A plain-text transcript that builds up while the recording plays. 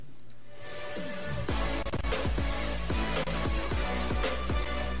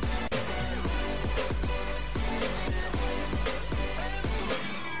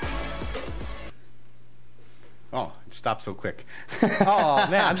stop so quick. Oh,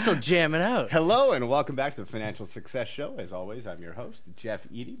 man, I'm still jamming out. Hello, and welcome back to the Financial Success Show. As always, I'm your host, Jeff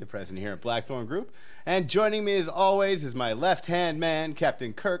Eady, the president here at Blackthorn Group. And joining me, as always, is my left-hand man,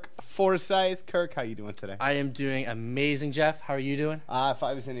 Captain Kirk Forsyth. Kirk, how you doing today? I am doing amazing, Jeff. How are you doing? If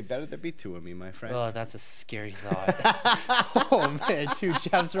I was any better, there'd be two of me, my friend. Oh, that's a scary thought. Oh, man, two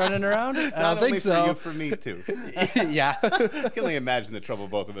Jeffs running around? I don't think so. Not only for you, for me, too. Yeah. I can only imagine the trouble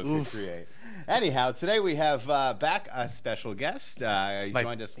both of us would create. Anyhow, today we have back a special guest. He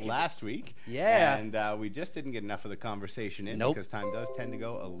joined us last week. Yeah. And we just didn't get enough of the conversation in because time does tend to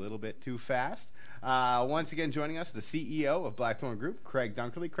go a little bit too fast. Once again, joining us, the CEO of Blackthorn Group, Craig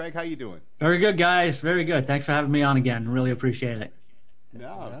Dunkerley. Craig, how you doing? Very good, guys. Very good. Thanks for having me on again. Really appreciate it. No,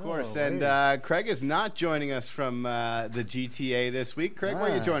 of course. And Craig is not joining us from the GTA this week. Craig,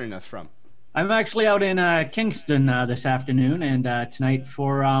 where are you joining us from? I'm actually out in Kingston this afternoon and tonight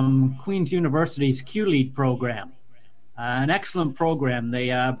for Queen's University's Q-Lead program. An excellent program.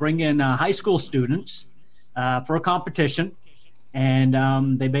 They bring in high school students for a competition,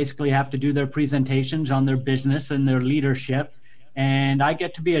 and they basically have to do their presentations on their business and their leadership. And I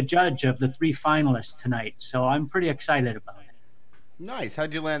get to be a judge of the 3 finalists tonight, so I'm pretty excited about it. Nice.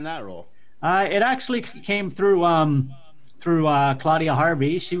 How'd you land that role? It actually came through Claudia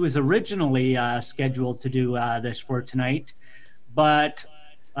Harvey. She was originally scheduled to do this for tonight, but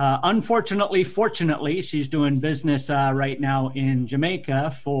fortunately, she's doing business right now in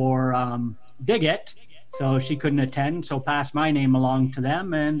Jamaica for Dig It, so she couldn't attend, so passed my name along to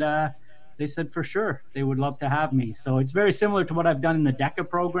them, and they said for sure they would love to have me. So it's very similar to what I've done in the DECA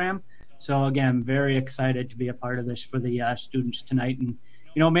program. So again, very excited to be a part of this for the students tonight, and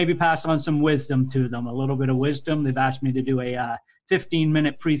maybe pass on some wisdom to them, a little bit of wisdom. They've asked me to do a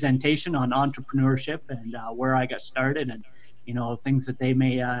 15-minute presentation on entrepreneurship and where I got started and, things that they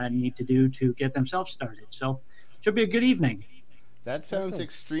may need to do to get themselves started. So it should be a good evening. That sounds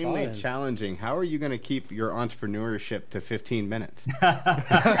extremely challenging. How are you going to keep your entrepreneurship to 15 minutes?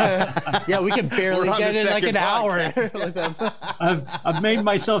 Yeah, we can barely get in like an hour with them. I've made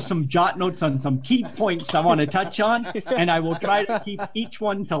myself some jot notes on some key points I want to touch on, and I will try to keep each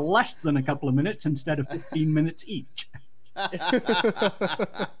one to less than a couple of minutes instead of 15 minutes each.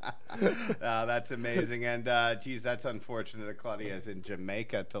 That's amazing. And, geez, that's unfortunate that Claudia is in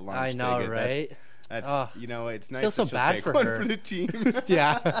Jamaica to launch. I know, Dig It. right? That's it's nice. Feel so bad for her. For the team.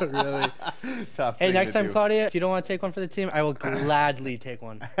 Yeah, really. Tough. Hey, next time, do. Claudia, if you don't want to take one for the team, I will gladly take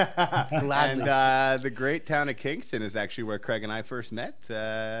one. Gladly. And the great town of Kingston is actually where Craig and I first met.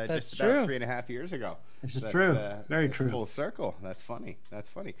 Just about 3.5 years ago. This is true. Very true. Full circle. That's funny.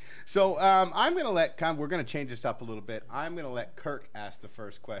 So I'm going to we're going to change this up a little bit. I'm going to let Kirk ask the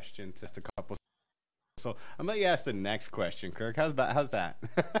first question. Just a couple. So I'm going to let you ask the next question, Kirk. How's that?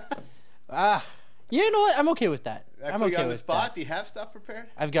 You know what? I'm okay with that. I'm okay on the spot. That. Do you have stuff prepared?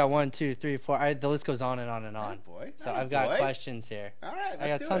 I've got 1, 2, 3, 4. The list goes on and on and on. Oh boy. So I've got questions here. All right. I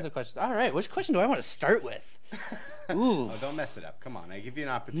got tons of questions. All right. Which question do I want to start with? Ooh. Oh, don't mess it up. Come on. I give you an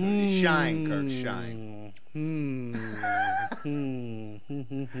opportunity. Shine, Kirk. Shine.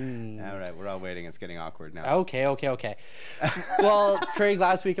 All right. We're all waiting. It's getting awkward now. Okay. Well, Craig,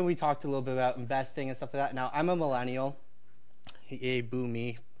 last weekend we talked a little bit about investing and stuff like that. Now, I'm a millennial. Hey, boo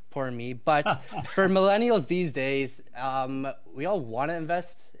me. Poor me. But for millennials these days, we all want to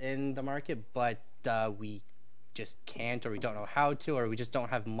invest in the market, but we just can't, or we don't know how to, or we just don't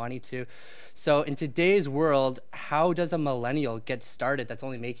have money to. So in today's world, how does a millennial get started that's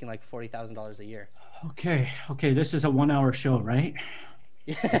only making like $40,000 a year? Okay. This is a 1-hour show, right?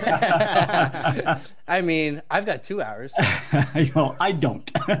 I mean, I've got 2 hours. I don't.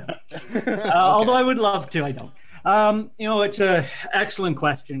 Although I would love to, I don't. It's an excellent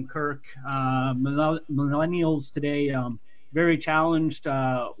question, Kirk. Millennials today, very challenged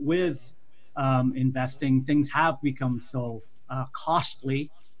with investing. Things have become so costly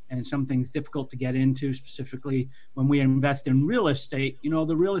and some things difficult to get into, specifically when we invest in real estate.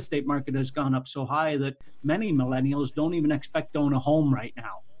 The real estate market has gone up so high that many millennials don't even expect to own a home right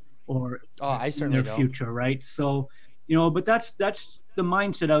now or in their future, right? So, but that's the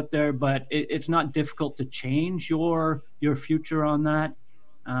mindset out there, but it's not difficult to change your future on that.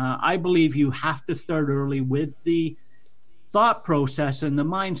 I believe you have to start early with the thought process and the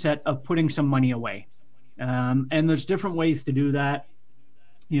mindset of putting some money away. And there's different ways to do that.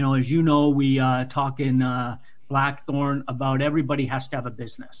 As you know, we talk in Blackthorn about everybody has to have a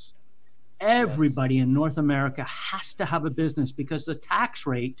business. Everybody in North America has to have a business because the tax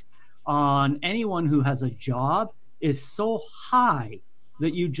rate on anyone who has a job is so high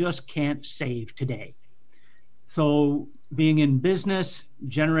that you just can't save today. So being in business,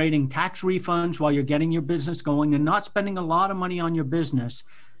 generating tax refunds while you're getting your business going and not spending a lot of money on your business,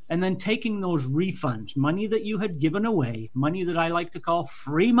 and then taking those refunds, money that you had given away, money that I like to call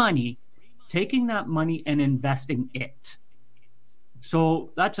free money, taking that money and investing it.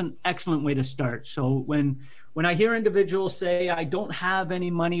 So that's an excellent way to start. So when I hear individuals say, I don't have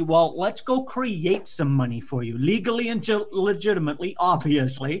any money, well, let's go create some money for you, legally and legitimately,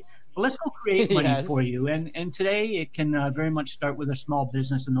 obviously. But let's go create money for you. And today it can very much start with a small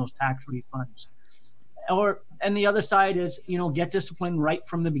business and those tax refunds. And the other side is, get disciplined right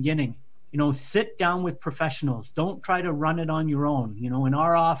from the beginning. Sit down with professionals. Don't try to run it on your own. In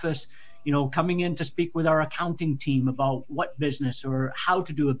our office, coming in to speak with our accounting team about what business or how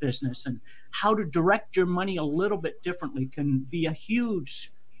to do a business and how to direct your money a little bit differently can be a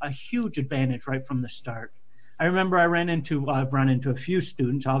huge advantage right from the start. I remember I've run into a few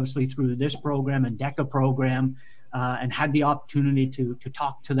students, obviously through this program and DECA program, and had the opportunity to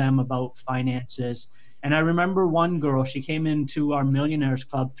talk to them about finances. And I remember one girl, she came into our Millionaires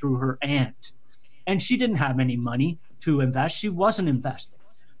Club through her aunt, and she didn't have any money to invest. She wasn't investing,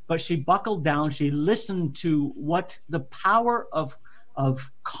 but she buckled down. She listened to what the power of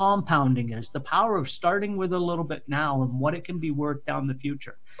compounding is, the power of starting with a little bit now and what it can be worth down the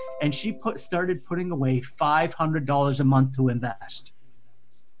future. And she started putting away $500 a month to invest.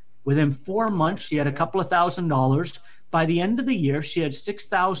 Within 4 months, she had a couple of $1,000s. By the end of the year, she had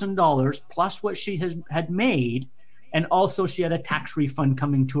 $6,000 plus what she had made. And also she had a tax refund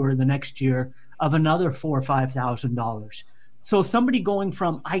coming to her the next year of another $4,000 or $5,000. So somebody going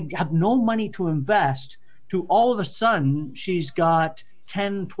from, I have no money to invest, to all of a sudden she's got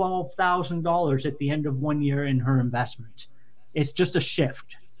 $10,000, $12,000 at the end of 1 year in her investment. It's just a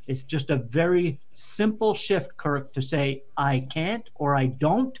shift. It's just a very simple shift, Kirk, to say I can't or I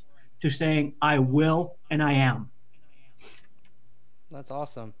don't, to saying I will and I am. That's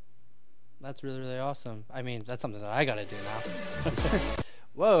awesome. That's really, really awesome. I mean, that's something that I got to do now.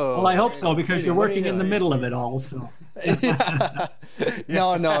 Whoa. Well, I hope so, because you're working in the middle of it all. So.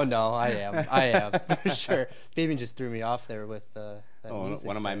 No, I am for sure. Fabian just threw me off there with that music.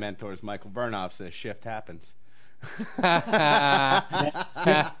 One of my mentors, Michael Burnoff, says shift happens.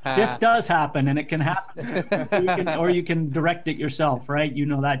 Shift does happen, and it can happen. Or you can direct it yourself, right? You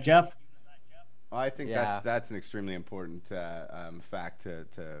know that, Jeff? Well, I think that's an extremely important fact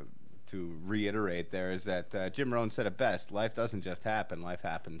to reiterate there, is that Jim Rohn said it best: life doesn't just happen, life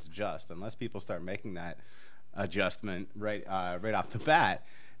happens just. Unless people start making that adjustment right off the bat,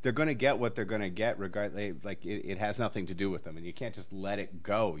 they're going to get what they're going to get regardless. Like it has nothing to do with them, and you can't just let it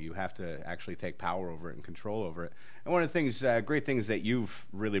go. You have to actually take power over it and control over it. And one of the things, great things that you've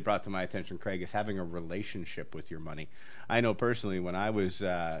really brought to my attention, Craig, is having a relationship with your money. I know personally, when I was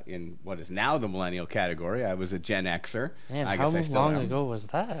in what is now the millennial category, I was a Gen Xer. Man, I how guess I still long am. ago was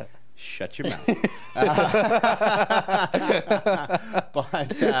that? Shut your mouth. But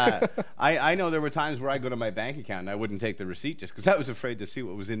I know there were times where I go to my bank account and I wouldn't take the receipt just because I was afraid to see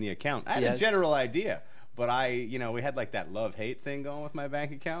what was in the account. I had a general idea, but we had like that love-hate thing going with my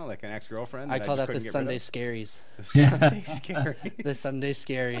bank account, like an ex-girlfriend. I call that the Sunday scaries. The Sunday scaries. The Sunday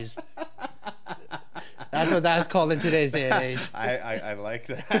scaries. That's what that's called in today's day and age. I like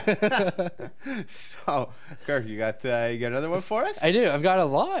that. So, Kirk, you got another one for us? I do. I've got a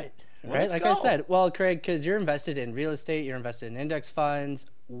lot. Right, Let's like go. I said. Well, Craig, because you're invested in real estate, you're invested in index funds.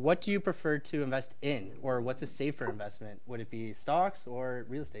 What do you prefer to invest in, or what's a safer investment? Would it be stocks or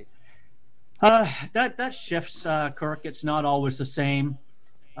real estate? That shifts, Kirk. It's not always the same.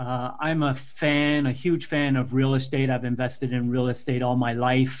 I'm a huge fan of real estate. I've invested in real estate all my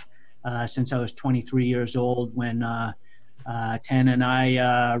life, since I was 23 years old, when Tan and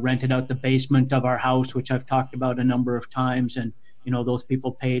I rented out the basement of our house, which I've talked about a number of times, and those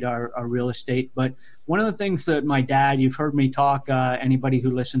people paid our real estate. But one of the things that my dad, you've heard me talk, anybody who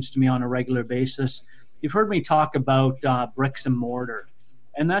listens to me on a regular basis, you've heard me talk about bricks and mortar.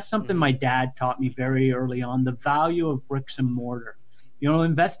 And that's something my dad taught me very early on, the value of bricks and mortar.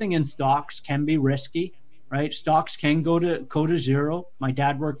 Investing in stocks can be risky, right? Stocks can go to zero. My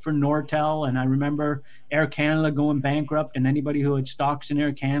dad worked for Nortel, and I remember Air Canada going bankrupt, and anybody who had stocks in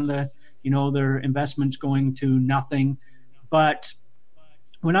Air Canada, their investments going to nothing. But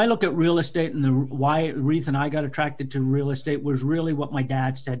when I look at real estate, and the reason I got attracted to real estate was really what my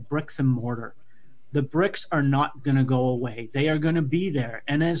dad said: bricks and mortar. The bricks are not going to go away. They are going to be there.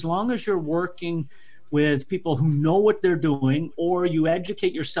 And as long as you're working with people who know what they're doing, or you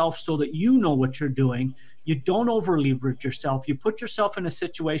educate yourself so that you know what you're doing, you don't over leverage yourself. You put yourself in a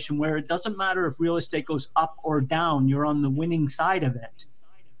situation where it doesn't matter if real estate goes up or down, you're on the winning side of it.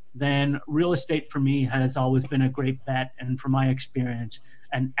 then real estate for me has always been a great bet. And from my experience,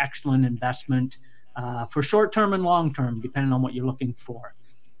 an excellent investment for short-term and long-term, depending on what you're looking for.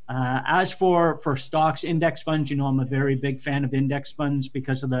 As for stocks, index funds, I'm a very big fan of index funds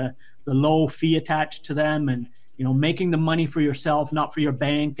because of the low fee attached to them, and, making the money for yourself, not for your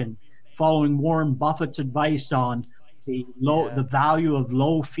bank, and following Warren Buffett's advice on the value of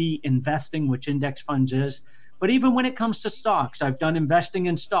low fee investing, which index funds is. But even when it comes to stocks, I've done investing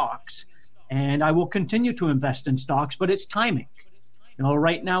in stocks, and I will continue to invest in stocks, but it's timing.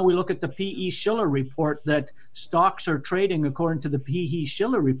 Right now we look at the P.E. Schiller report that stocks are trading, according to the P.E.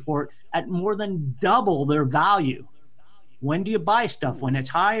 Schiller report, at more than double their value. When do you buy stuff? When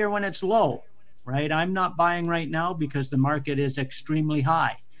it's high or when it's low, right? I'm not buying right now because the market is extremely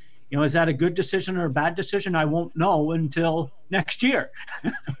high. Is that a good decision or a bad decision? I won't know until next year,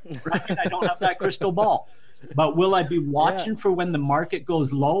 right? I don't have that crystal ball. But will I be watching for when the market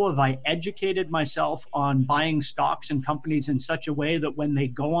goes low? Have I educated myself on buying stocks and companies in such a way that when they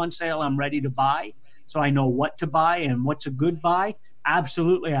go on sale, I'm ready to buy? So I know what to buy and what's a good buy?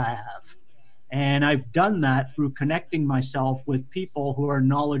 Absolutely, I have. And I've done that through connecting myself with people who are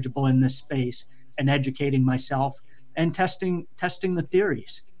knowledgeable in this space and educating myself and testing the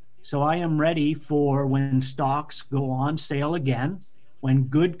theories. So I am ready for when stocks go on sale again, when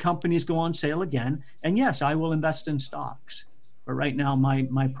good companies go on sale again. And yes, I will invest in stocks. But right now,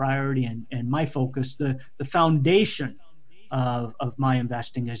 my priority and my focus, the foundation of my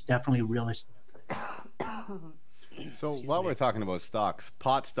investing is definitely real estate. So while we're talking about stocks,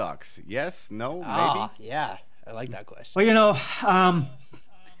 pot stocks, yes, no, maybe? Yeah, I like that question. Well,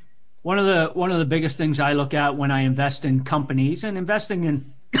 one of the biggest things I look at when I invest in companies and investing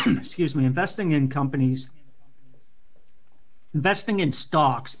in investing in companies, investing in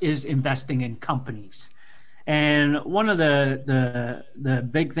stocks is investing in companies. And one of the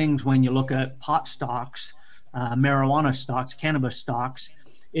big things when you look at pot stocks, marijuana stocks, cannabis stocks,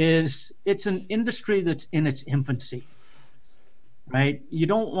 is it's an industry that's in its infancy, right? You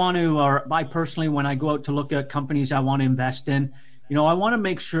don't want to, or I personally, when I go out to look at companies I want to invest in, I want to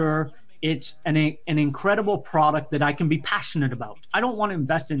make sure it's an incredible product that I can be passionate about. I don't want to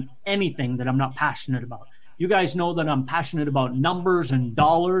invest in anything that I'm not passionate about. You guys know that I'm passionate about numbers and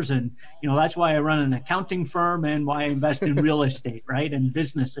dollars, and that's why I run an accounting firm and why I invest in real estate, right, and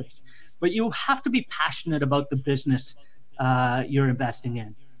businesses. But you have to be passionate about the business you're investing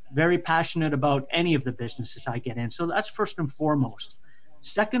in. Very passionate about any of the businesses I get in. So that's first and foremost.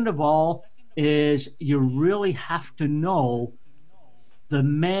 Second of all is you really have to know the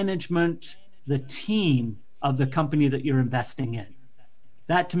management, the team of the company that you're investing in.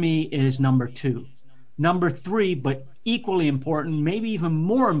 That to me is number two. Number three, but equally important, maybe even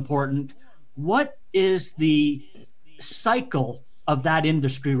more important, what is the cycle of that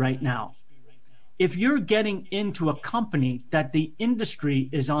industry right now? If you're getting into a company that the industry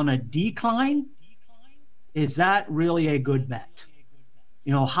is on a decline, is that really a good bet?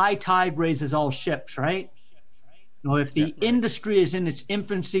 High tide raises all ships, right? If the industry is in its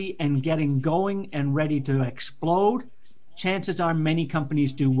infancy and getting going and ready to explode, chances are many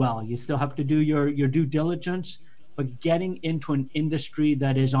companies do well. You still have to do your due diligence, but getting into an industry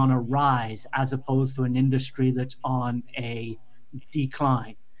that is on a rise as opposed to an industry that's on a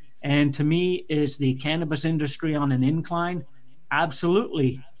decline. And to me, is the cannabis industry on an incline?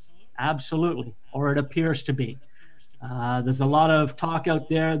 Absolutely. Absolutely. Or it appears to be. There's a lot of talk out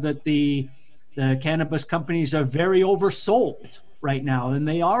there that the cannabis companies are very oversold right now, and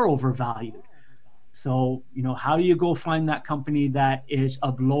they are overvalued. So, how do you go find that company that is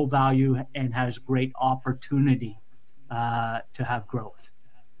of low value and has great opportunity to have growth?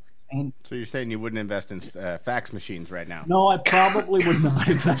 And so you're saying you wouldn't invest in fax machines right now? No, I probably would not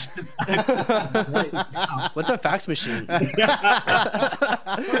invest in fax machines. What's a fax machine? Kirk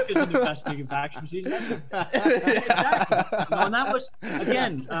isn't investing in fax machines. Exactly. And that was,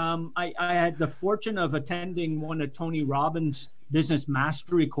 again, I had the fortune of attending one of Tony Robbins' business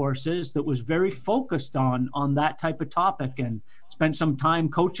mastery courses that was very focused on that type of topic, and spent some time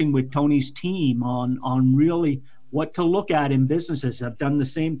coaching with Tony's team on really what to look at in businesses. I've done the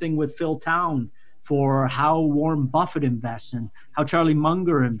same thing with Phil Town for how Warren Buffett invests and how Charlie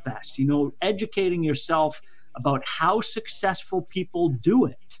Munger invests, educating yourself about how successful people do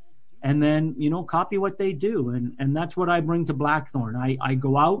it, and then, copy what they do. And that's what I bring to Blackthorn. I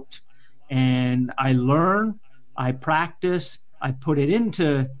go out and I learn, I practice, I put it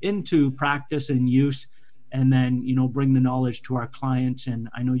into practice and use, and then, bring the knowledge to our clients. And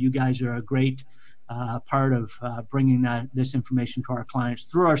I know you guys are a great part of bringing this information to our clients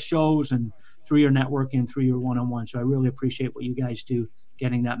through our shows and through your networking and through your one-on-one. So I really appreciate what you guys do,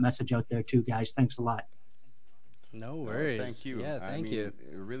 getting that message out there too, guys. Thanks a lot. No worries. Thank you. Yeah, thank you.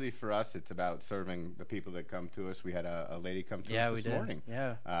 Really, for us, it's about serving the people that come to us. We had a lady come to us this morning.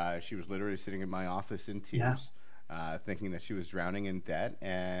 Yeah. She was literally sitting in my office in tears, thinking that she was drowning in debt,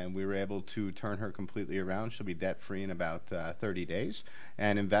 and we were able to turn her completely around. She'll be debt-free in about 30 days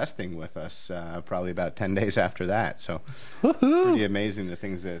and investing with us probably about 10 days after that. So it's pretty amazing the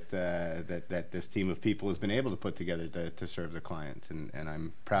things that this team of people has been able to put together to serve the clients, and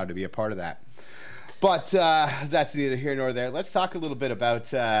I'm proud to be a part of that. But that's neither here nor there. Let's talk a little bit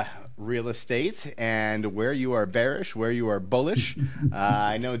about real estate and where you are bearish, where you are bullish.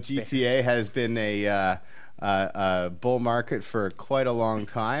 I know GTA has been a bull market for quite a long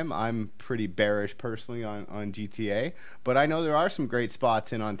time. I'm pretty bearish personally on GTA, but I know there are some great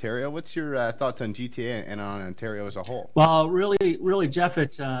spots in Ontario. What's your thoughts on GTA and on Ontario as a whole? Well, really, Jeff,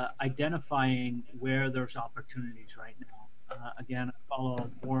 it's identifying where there's opportunities right now. Again, I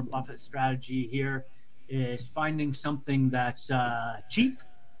follow Warren Buffett's strategy here, is finding something that's cheap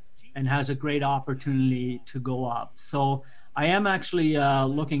and has a great opportunity to go up. So I am actually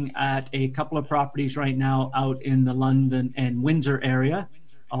looking at a couple of properties right now out in the London and Windsor area,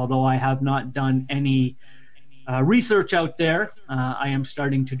 although I have not done any research out there. I am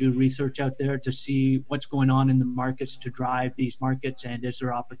starting to do research out there to see what's going on in the markets to drive these markets, and is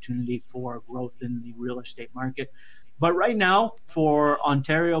there opportunity for growth in the real estate market. But right now, for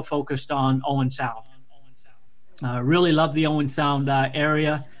Ontario, focused on Owen Sound. Really love the Owen Sound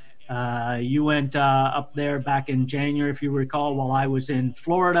area. You went up there back in January, if you recall, while I was in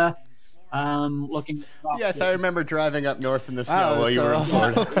Florida, looking. Yes, I remember driving up north in the snow while you were in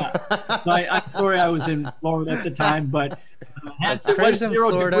Florida. I'm sorry, I was in Florida at the time, but it was 0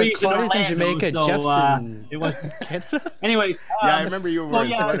 Florida, degrees in Claudia's Orlando, in Jamaica, so Jeff's it wasn't. Anyways, yeah, I remember you were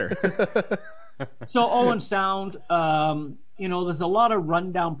wearing a sweater. So Owen Sound, there's a lot of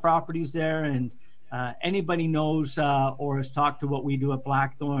rundown properties there, and anybody knows or has talked to what we do at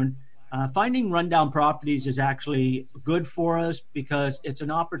Blackthorn. Finding rundown properties is actually good for us because it's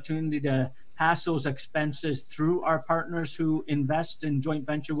an opportunity to pass those expenses through our partners who invest in joint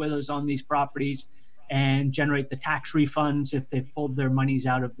venture with us on these properties and generate the tax refunds if they pulled their monies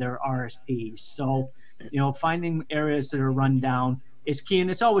out of their RSPs. So, finding areas that are run down is key, and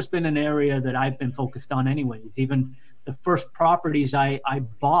it's always been an area that I've been focused on anyways. Even the first properties I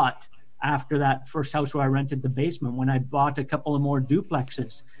bought after that first house where I rented the basement, when I bought a couple of more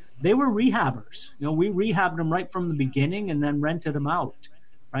duplexes, they were rehabbers. We rehabbed them right from the beginning and then rented them out,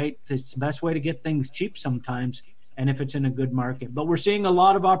 right? It's the best way to get things cheap sometimes, and if it's in a good market. But we're seeing a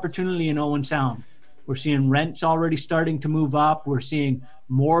lot of opportunity in Owen Sound. We're seeing rents already starting to move up. We're seeing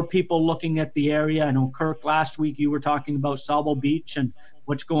more people looking at the area. I know, Kirk, last week you were talking about Sauble Beach and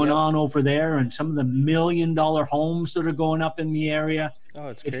what's going on over there, and some of the $1 million homes that are going up in the area. Oh,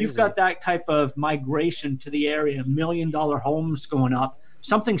 it's crazy. If you've got that type of migration to the area, $1 million homes going up,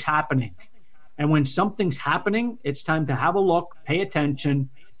 something's happening. And when something's happening, it's time to have a look, pay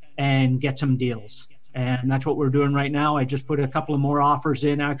attention, and get some deals. And that's what we're doing right now. I just put a couple of more offers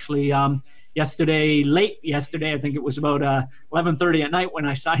in, actually, late yesterday. I think it was about 11:30 at night when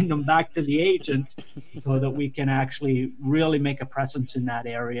I signed them back to the agent, so that we can actually really make a presence in that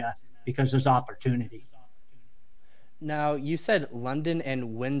area because there's opportunity. Now, you said London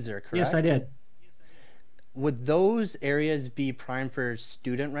and Windsor, correct? Yes, I did. Would those areas be prime for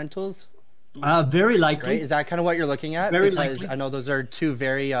student rentals? Very likely. Right? Is that kind of what you're looking at? Very because likely. I know those are two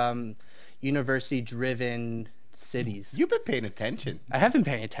very university-driven cities. You've been paying attention. I have been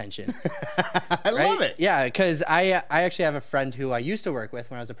paying attention. I love it. Yeah, because I actually have a friend who I used to work with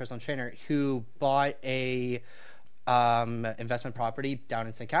when I was a personal trainer who bought a investment property down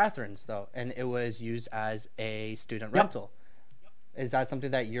in St. Catharines, though, and it was used as a student rental. Is that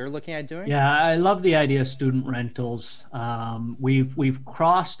something that you're looking at doing? Yeah, I love the idea of student rentals. We've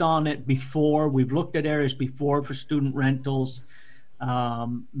crossed on it before. We've looked at areas before for student rentals,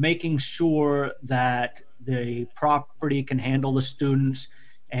 making sure that the property can handle the students,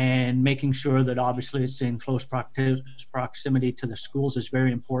 and making sure that obviously it's in close proximity to the schools is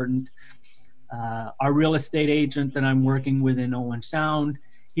very important. Our real estate agent that I'm working with in Owen Sound,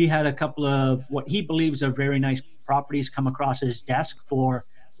 he had a couple of what he believes are very nice properties come across his desk for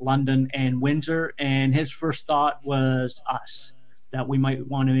London and Windsor, and his first thought was us, that we might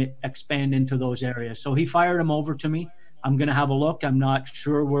want to expand into those areas. So he fired them over to me. I'm going to have a look. I'm not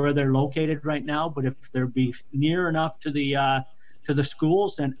sure where they're located right now, but if they're be near enough to the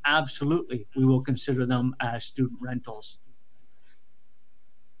schools, then absolutely we will consider them as student rentals.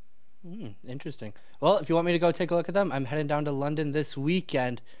 Interesting. Well, if you want me to go take a look at them, I'm heading down to London this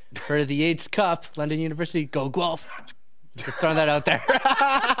weekend for the Yates Cup. London University, go Guelph. Just throwing that out there.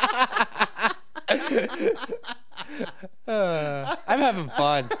 I'm having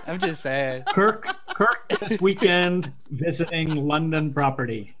fun. I'm just saying. Kirk this weekend visiting London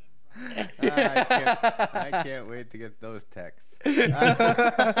property. I can't wait to get those texts.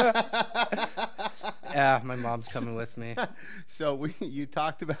 Yeah, my mom's coming with me. So you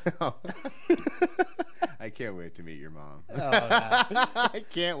talked about. I can't wait to meet your mom. Oh, yeah. I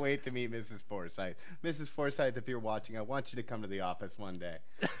can't wait to meet Mrs. Forsyth. Mrs. Forsyth, if you're watching, I want you to come to the office one day.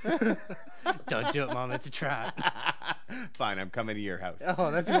 Don't do it, Mom. It's a trap. Fine, I'm coming to your house.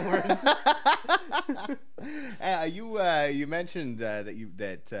 Oh, that's even worse. You mentioned that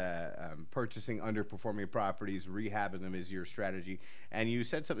purchasing underperforming properties, rehabbing them is your strategy, and you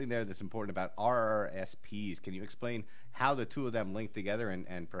said something there that's important about RRSPs. Can you explain how the two of them link together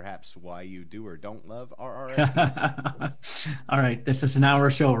and perhaps why you do or don't love RRSPs? All right, this is an hour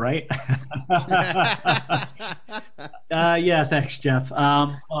show, right? Yeah, thanks, Jeff.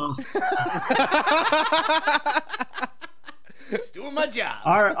 Just doing my job.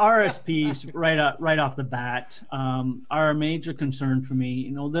 Our RSPs right off the bat are a major concern for me.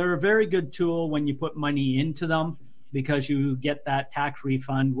 You know, they're a very good tool when you put money into them because you get that tax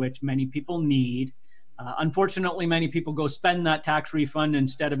refund, which many people need. Unfortunately, many people go spend that tax refund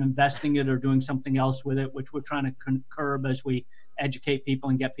instead of investing it or doing something else with it, which we're trying to curb as we educate people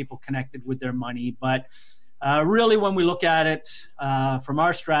and get people connected with their money. But really, when we look at it from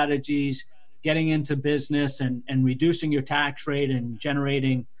our strategies, getting into business and reducing your tax rate and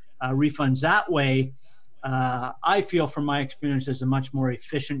generating refunds that way, I feel from my experience is a much more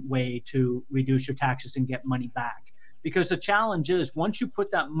efficient way to reduce your taxes and get money back. Because the challenge is once you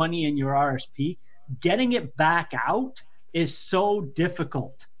put that money in your RSP, getting it back out is so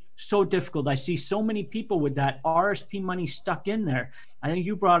difficult. So difficult. I see so many people with that RSP money stuck in there. I think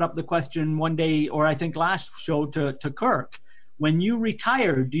you brought up the question one day, or I think last show to Kirk. When you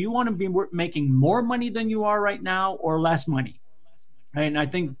retire, do you want to be making more money than you are right now or less money? Right? And I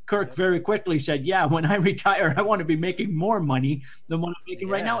think Kirk very quickly said, yeah, when I retire, I want to be making more money than what I'm making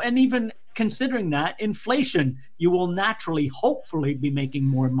right now. And even considering that, inflation, you will naturally, hopefully be making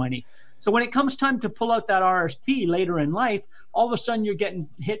more money. So when it comes time to pull out that RSP later in life, all of a sudden you're getting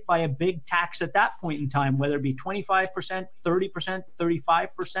hit by a big tax at that point in time, whether it be 25%, 30%,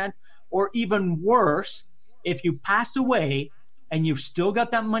 35%, or even worse, if you pass away and you've still got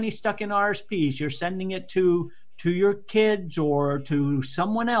that money stuck in RSPs, you're sending it to your kids or to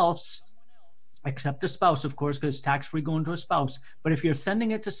someone else, except a spouse, of course, because it's tax-free going to a spouse. But if you're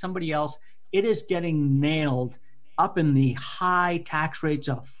sending it to somebody else, it is getting nailed up in the high tax rates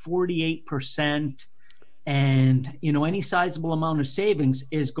of 48%. And, you know, any sizable amount of savings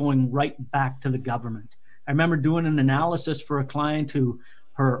is going right back to the government. I remember doing an analysis for a client who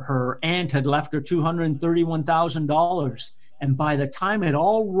her aunt had left her $231,000. And by the time it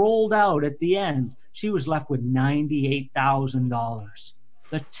all rolled out at the end, she was left with $98,000.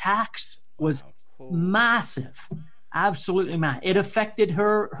 The tax was massive, absolutely massive. It affected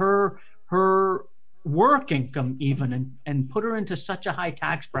her work income even and put her into such a high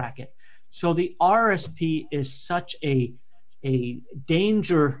tax bracket. So the RSP is such a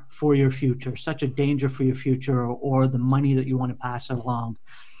danger for your future, such a danger for your future or the money that you want to pass along.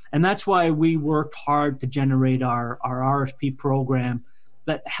 And that's why we worked hard to generate our RSP program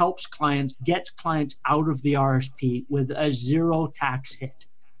that helps clients, gets clients out of the RSP with a zero tax hit.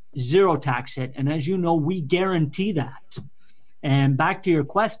 And as you know, we guarantee that. And back to your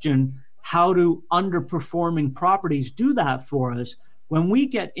question, how do underperforming properties do that for us? When we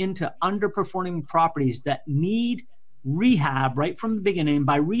get into underperforming properties that need rehab right from the beginning,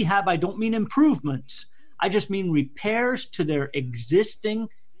 by rehab, I don't mean improvements. I just mean repairs to their existing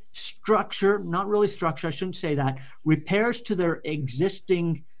structure, not really structure, I shouldn't say that, repairs to their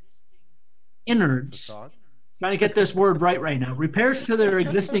existing innards. Trying to get this word right now. Repairs to their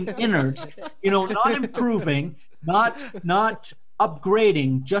existing innards, you know, not improving, not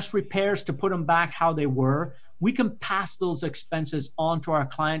upgrading, just repairs to put them back how they were. We can pass those expenses on to our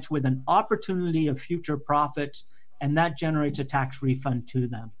clients with an opportunity of future profits, and that generates a tax refund to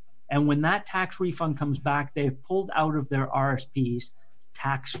them. And when that tax refund comes back, they've pulled out of their RSPs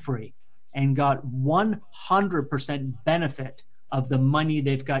tax-free and got 100% benefit of the money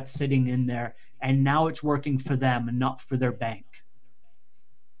they've got sitting in there. And now it's working for them and not for their bank.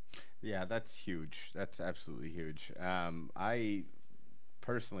 Yeah, that's huge. That's absolutely huge. I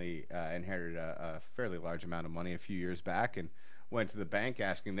personally inherited a fairly large amount of money a few years back, and went to the bank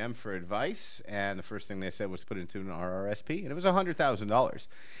asking them for advice, and the first thing they said was put into an RRSP, and it was $100,000.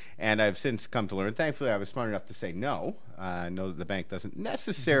 And I've since come to learn, thankfully, I was smart enough to say no. I know that the bank doesn't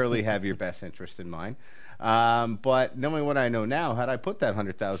necessarily have your best interest in mind. But knowing what I know now, had I put that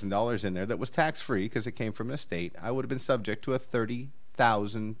 $100,000 in there that was tax-free because it came from an estate, I would have been subject to a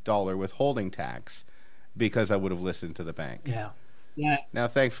 $30,000 withholding tax because I would have listened to the bank. Yeah. Yeah. Now,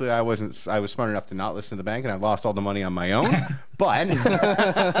 thankfully, I was smart enough to not listen to the bank, and I lost all the money on my own. But At least you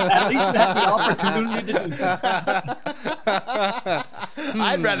had the opportunity to do that.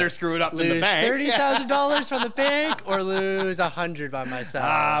 I'd rather screw it up than the bank. $30,000 from the bank, or lose $100 by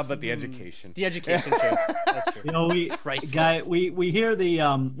myself. But the education. The education too. That's true. You know, Priceless. we hear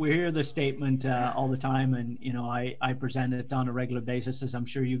the statement all the time, and you know, I present it on a regular basis, as I'm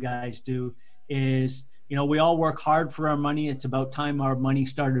sure you guys do. Is, you know, we all work hard for our money. It's about time our money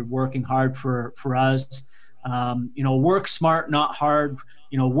started working hard for us. You know, work smart, not hard.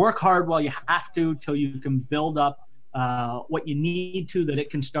 You know, work hard while you have to, till you can build up what you need to, that it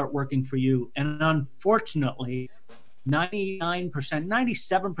can start working for you. And unfortunately, 99%,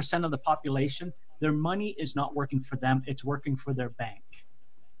 97% of the population, their money is not working for them. It's working for their bank.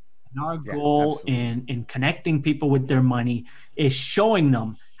 And our goal in connecting people with their money is showing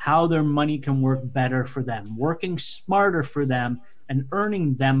them how their money can work better for them, working smarter for them, and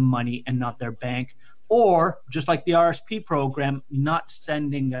earning them money and not their bank. Or, just like the RSP program, not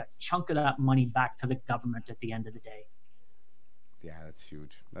sending a chunk of that money back to the government at the end of the day. Yeah, that's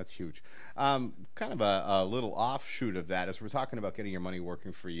huge. That's huge. Kind of a little offshoot of that, as we're talking about getting your money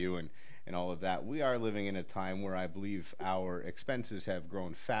working for you and all of that, we are living in a time where I believe our expenses have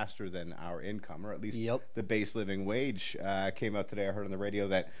grown faster than our income, or at least the base living wage came out today. I heard on the radio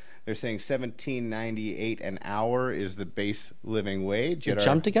that they're saying $17.98 an hour is the base living wage. It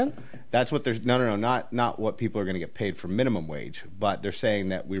jumped again? That's what there's not what people are going to get paid for minimum wage, but they're saying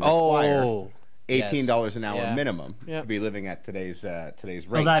that we require $18 an hour minimum to be living at today's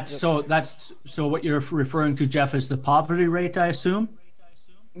rate. So what you're referring to, Jeff, is the poverty rate, I assume?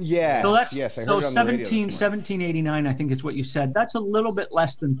 Yes. So that's, yes, I heard so it on the radio this morning. 1789, I think is what you said. That's a little bit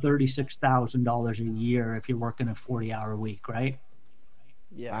less than $36,000 a year if you're working a 40-hour week, right?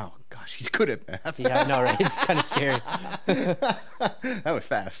 Yeah. Wow, gosh, he's good at math. Yeah, I know, right? It's kind of scary. That was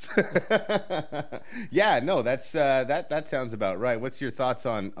fast. Yeah, no, that sounds about right. What's your thoughts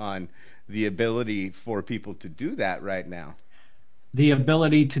on the ability for people to do that right now? The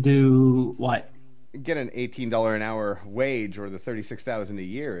ability to do what? Get an $18 an hour wage, or the $36,000 a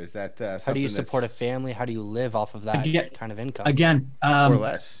year. Is that how do you support a family? How do you live off of that kind of income? Again, or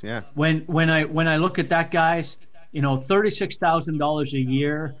less? Yeah. When I look at that, guys, you know, $36,000 a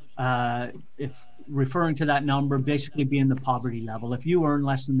year, if referring to that number, basically being the poverty level. If you earn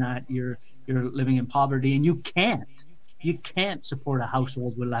less than that, you're living in poverty, and you can't support a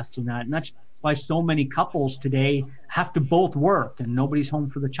household with less than that. And that's why so many couples today have to both work, and nobody's home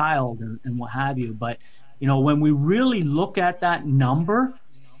for the child and what have you. But, you know, when we really look at that number,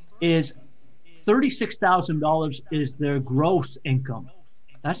 is $36,000 is their gross income.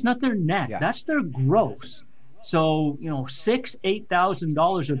 That's not their net. Yeah. That's their gross. So, you know,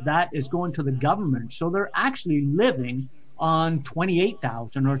 $8,000 of that is going to the government. So they're actually living on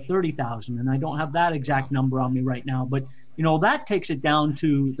 $28,000 or $30,000. And I don't have that exact number on me right now, but you know, that takes it down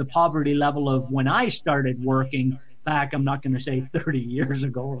to the poverty level of when I started working back, I'm not going to say 30 years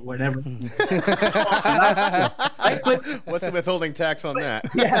ago or whatever. But, what's the withholding tax on that?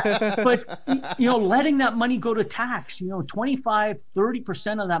 Yeah, but, you know, letting that money go to tax, you know, 25,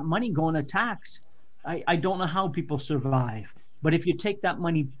 30% of that money going to tax, I don't know how people survive. But if you take that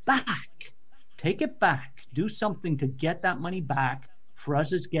money back, take it back, do something to get that money back. For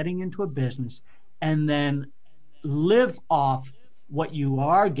us, it's getting into a business, and then live off what you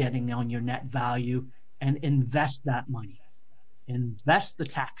are getting on your net value and invest that money. Invest the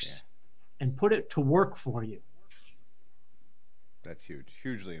tax and put it to work for you. That's huge.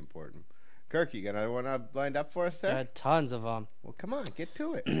 Hugely important. Kirk, you got another one lined up for us there? Got tons of them. Well, come on, get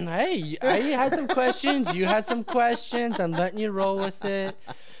to it. Hey, I had some questions. You had some questions. I'm letting you roll with it.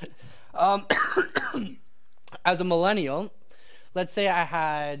 As a millennial, let's say I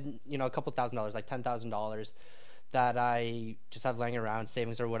had, you know, a couple $1,000s, like $10,000 that I just have laying around,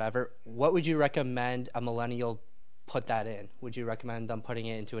 savings or whatever. What would you recommend a millennial put that in? Would you recommend them putting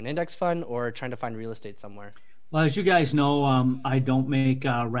it into an index fund or trying to find real estate somewhere? Well, as you guys know, I don't make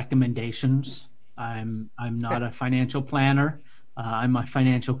recommendations. I'm not a financial planner. I'm a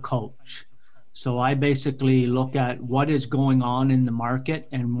financial coach. So I basically look at what is going on in the market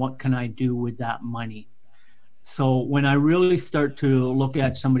and what can I do with that money. So when I really start to look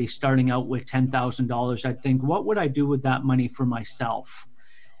at somebody starting out with $10,000, I think, what would I do with that money for myself?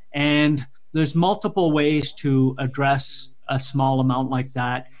 And there's multiple ways to address a small amount like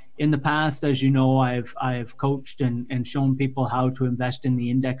that. In the past, as you know, I've coached and shown people how to invest in the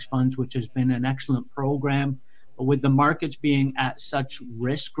index funds, which has been an excellent program. But with the markets being at such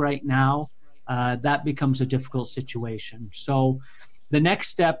risk right now, that becomes a difficult situation. So the next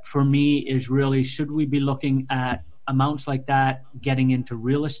step for me is really, should we be looking at amounts like that getting into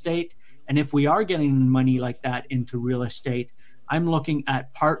real estate? And if we are getting money like that into real estate, I'm looking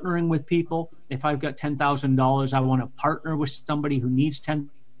at partnering with people. If I've got $10,000, I want to partner with somebody who needs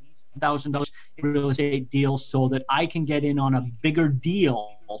 $10,000 in real estate deals so that I can get in on a bigger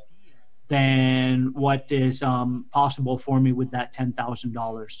deal than what is possible for me with that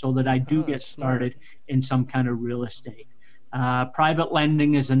 $10,000, so that I do get started in some kind of real estate. Private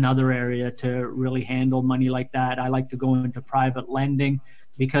lending is another area to really handle money like that. I like to go into private lending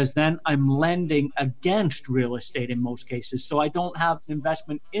because then I'm lending against real estate in most cases. So I don't have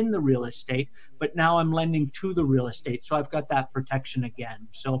investment in the real estate, but now I'm lending to the real estate. So I've got that protection again.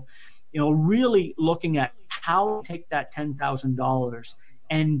 So, really looking at how to take that $10,000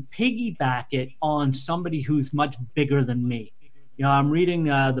 and piggyback it on somebody who's much bigger than me. I'm reading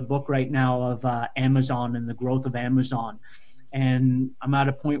the book right now of Amazon and the growth of Amazon. And I'm at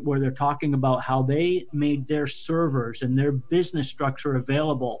a point where they're talking about how they made their servers and their business structure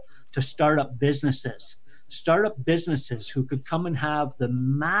available to startup businesses who could come and have the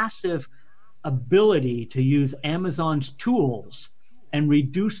massive ability to use Amazon's tools and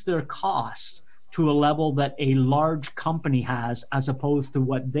reduce their costs to a level that a large company has, as opposed to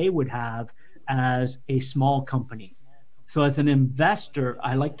what they would have as a small company. So as an investor,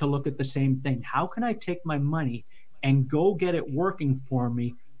 I like to look at the same thing. How can I take my money and go get it working for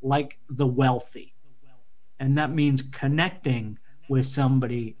me like the wealthy? And that means connecting with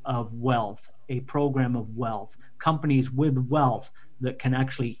somebody of wealth, a program of wealth, companies with wealth that can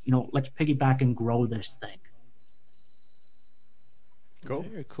actually, let's piggyback and grow this thing. Cool.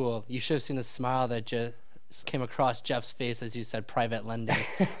 Very cool. You should have seen the smile that just came across Jeff's face as you said private lending.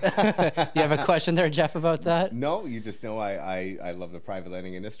 Do you have a question there, Jeff, about that? No, you just know I love the private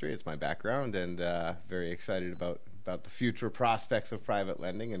lending industry. It's my background, and very excited about the future prospects of private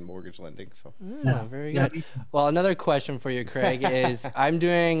lending and mortgage lending. So very good. Well, another question for you, Craig, is I'm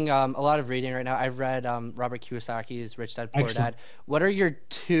doing a lot of reading right now. I've read Robert Kiyosaki's Rich Dad Poor Dad. What are your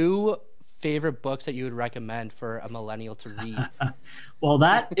two favorite books that you would recommend for a millennial to read? Well,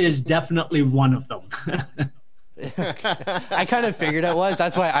 that is definitely one of them. I kind of figured it was.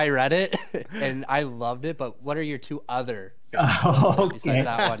 That's why I read it, and I loved it. But what are your two other besides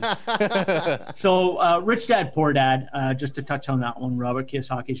that one? So Rich Dad, Poor Dad, just to touch on that one, Robert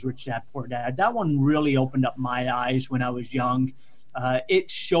Kiyosaki's Rich Dad, Poor Dad. That one really opened up my eyes when I was young.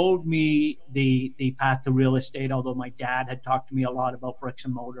 It showed me the path to real estate, although my dad had talked to me a lot about bricks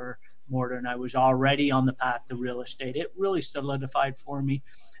and mortar, and I was already on the path to real estate. It really solidified for me.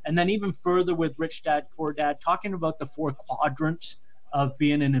 And then even further with Rich Dad, Poor Dad, talking about the 4 quadrants of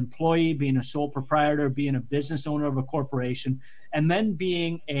being an employee, being a sole proprietor, being a business owner of a corporation, and then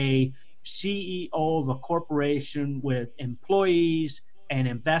being a CEO of a corporation with employees and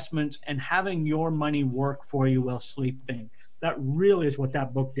investments and having your money work for you while sleeping. That really is what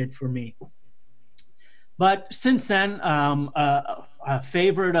that book did for me. But since then, a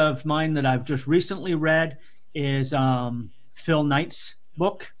favorite of mine that I've just recently read is Phil Knight's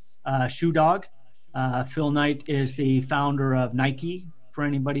book, Shoe Dog. Phil Knight is the founder of Nike, for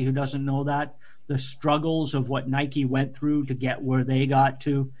anybody who doesn't know that. The struggles of what Nike went through to get where they got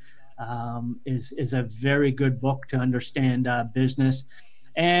to is a very good book to understand business.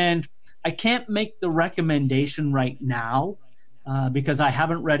 And I can't make the recommendation right now because I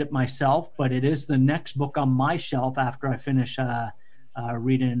haven't read it myself, but it is the next book on my shelf after I finish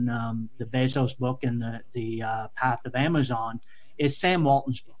reading the Bezos book and the Path of Amazon. It's Sam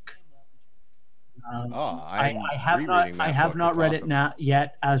Walton's book. I have not read it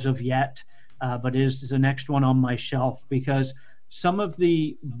yet as of yet, but it is the next one on my shelf because some of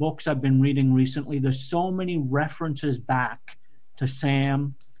the books I've been reading recently, there's so many references back to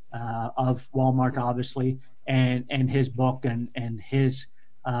Sam of Walmart, obviously, and his book and his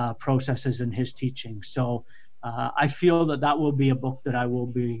processes and his teaching. So I feel that will be a book that I will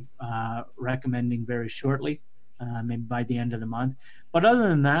be recommending very shortly, maybe by the end of the month. But other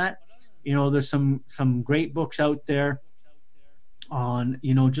than that, there's some great books out there on,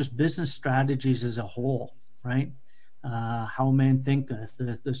 just business strategies as a whole, right? How Man Thinketh.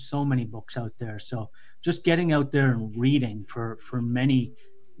 There's so many books out there. So just getting out there and reading for many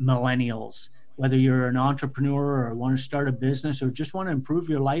millennials whether you're an entrepreneur or want to start a business or just want to improve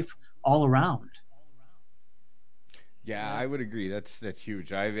your life all around. Yeah, I would agree. That's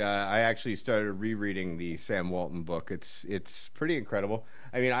huge. I actually started rereading the Sam Walton book. It's pretty incredible.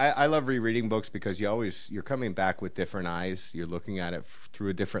 I mean, I love rereading books because you're coming back with different eyes. You're looking at it through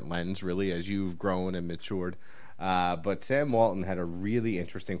a different lens, really, as you've grown and matured. But Sam Walton had a really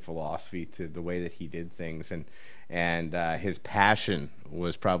interesting philosophy to the way that he did things, and his passion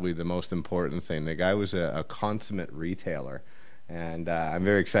was probably the most important thing. The guy was a consummate retailer. And I'm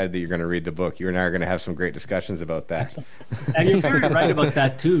very excited that you're going to read the book. You and I are going to have some great discussions about that. And you're very right about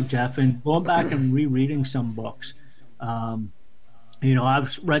that too, Jeff. And going back and rereading some books,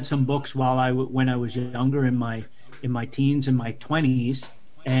 I've read some books when I was younger, in my teens and my 20s,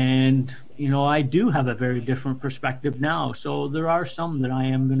 and I do have a very different perspective now. So there are some that I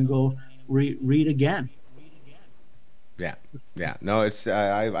am going to go read again. Yeah. No, it's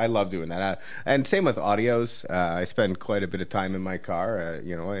I love doing that. And same with audios. I spend quite a bit of time in my car.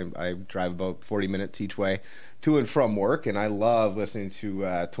 I drive about 40 minutes each way to and from work, and I love listening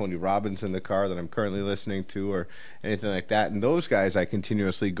to Tony Robbins in the car that I'm currently listening to, or anything like that. And those guys I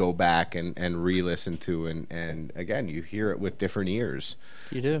continuously go back and re-listen to, and again, you hear it with different ears.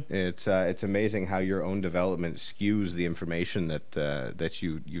 You do. It's amazing how your own development skews the information that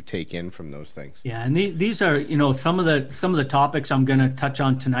you take in from those things. Yeah, and these are some of the topics I'm going to touch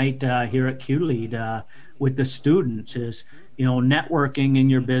on tonight here at QLead with the students is networking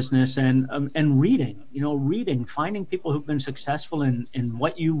in your business and reading, finding people who've been successful in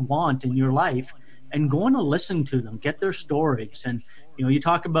what you want in your life, and going to listen to them, get their stories. And you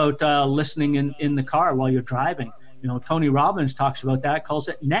talk about listening in the car while you're driving. Tony Robbins talks about that, calls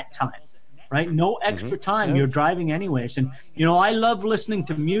it net time, right? No extra time. You're driving anyways. And, I love listening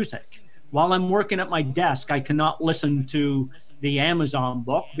to music. While I'm working at my desk, I cannot listen to the Amazon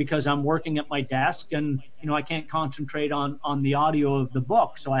book because I'm working at my desk, and, I can't concentrate on the audio of the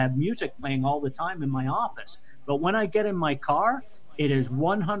book. So I have music playing all the time in my office. But when I get in my car, it is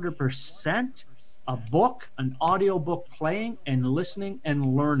 100% a book, an audio book playing and listening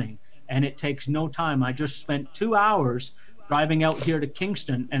and learning. And it takes no time. I just spent 2 hours driving out here to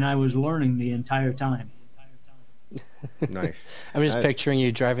Kingston, and I was learning the entire time. Nice. I'm just picturing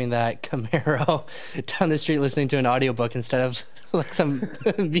you driving that Camaro down the street listening to an audiobook instead of like some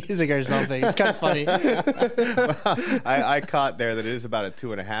music or something. It's kind of funny. I caught there that it is about a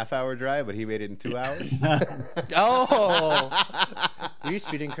 2.5 hour drive, but he made it in 2 hours. Oh, are you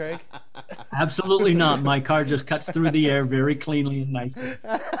speeding, Craig? Absolutely not. My car just cuts through the air very cleanly and nicely.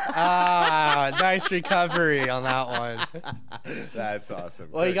 Nice recovery on that one. That's awesome.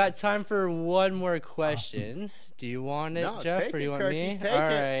 Well, you got time for one more question. Awesome. Do you want it, Jeff, or do you want me? All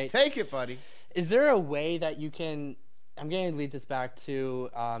right. Take it, buddy. Is there a way that you can, I'm going to lead this back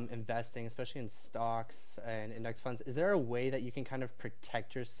to investing, especially in stocks and index funds. Is there a way that you can kind of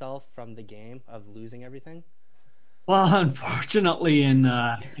protect yourself from the game of losing everything? Well, unfortunately, in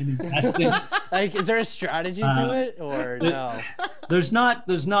investing, like, is there a strategy to it, or no? There's not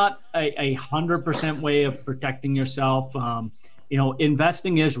a 100% way of protecting yourself.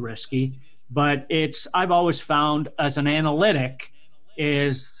 Investing is risky, but I've always found as an analytic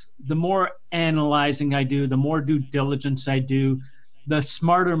is the more analyzing I do, the more due diligence I do, the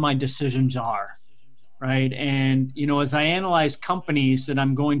smarter my decisions are, right? And as I analyze companies that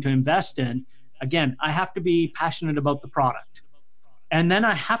I'm going to invest in, again, I have to be passionate about the product. And then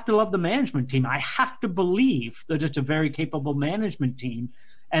I have to love the management team. I have to believe that it's a very capable management team,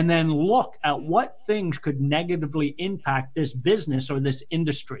 and then look at what things could negatively impact this business or this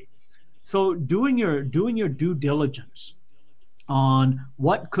industry. So doing your due diligence on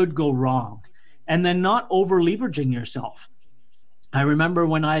what could go wrong, and then not over leveraging yourself. I remember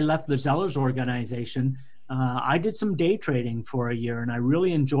when I left the Zellers organization, I did some day trading for a year, and I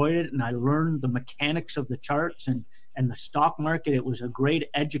really enjoyed it, and I learned the mechanics of the charts and the stock market. It was a great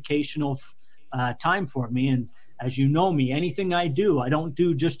educational time for me. And as you know me, anything I do, I don't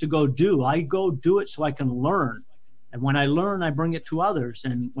do just to go do. I go do it so I can learn. And when I learn, I bring it to others.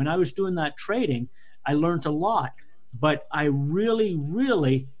 And when I was doing that trading, I learned a lot. But I really,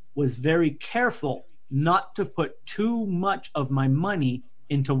 really was very careful not to put too much of my money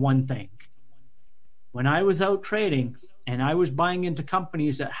into one thing. When I was out trading and I was buying into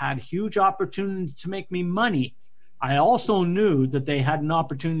companies that had huge opportunity to make me money, I also knew that they had an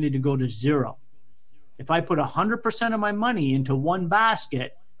opportunity to go to zero. If I put 100% of my money into one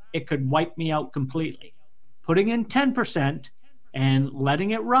basket, it could wipe me out completely. Putting in 10% and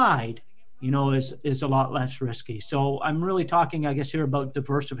letting it ride, is a lot less risky. So I'm really talking, I guess, here about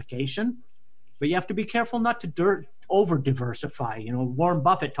diversification. but you have to be careful not to over diversify. You know, Warren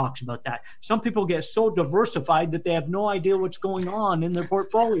Buffett talks about that. Some people get so diversified that they have no idea what's going on in their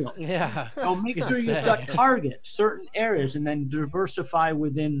portfolio. Yeah. So make sure you've got target certain areas and then diversify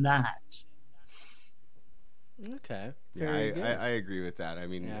within that. Okay. Yeah, I agree with that. I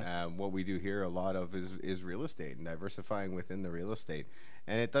mean, what we do here a lot of is real estate and diversifying within the real estate.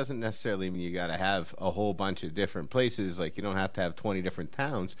 And it doesn't necessarily mean you got to have a whole bunch of different places. Like, you don't have to have 20 different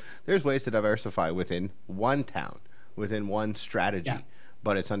towns. There's ways to diversify within one town, within one strategy. Yeah.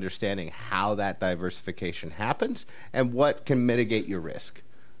 But it's understanding how that diversification happens and what can mitigate your risk.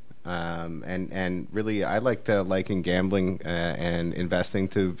 And really, I like to liken gambling and investing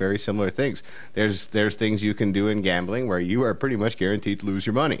to very similar things. There's things you can do in gambling where you are pretty much guaranteed to lose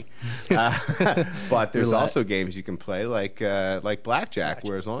your money, but there's also games you can play like blackjack,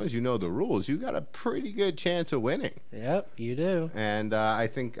 where as long as you know the rules, you got a pretty good chance of winning. Yep, you do. And I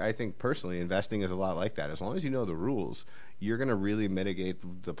think personally, investing is a lot like that. As long as you know the rules, you're going to really mitigate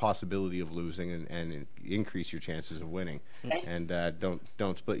the possibility of losing and increase your chances of winning. And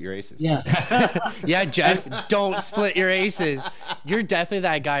don't split your aces. Yeah. Yeah, Jeff, don't split your aces. You're definitely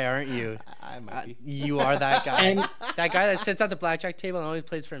that guy, aren't you? I might be. You are that guy. That guy that sits at the blackjack table and always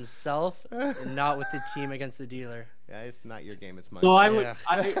plays for himself and not with the team against the dealer. Yeah, it's not your game, it's mine. So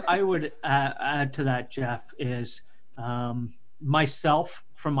I would add to that, Jeff, is myself,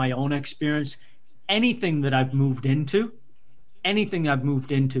 from my own experience, anything I've moved into,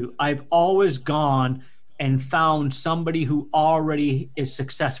 I've always gone and found somebody who already is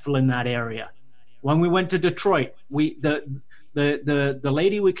successful in that area. When we went to Detroit, the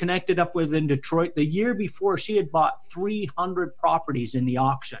lady we connected up with in Detroit, the year before, she had bought 300 properties in the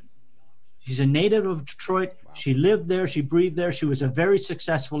auction. She's a native of Detroit. Wow. She lived there. She breathed there. She was a very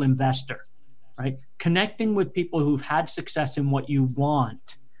successful investor, right? Connecting with people who've had success in what you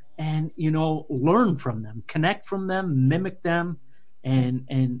want. And, you know, learn from them, connect from them, mimic them, and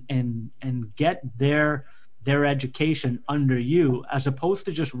get their education under you, as opposed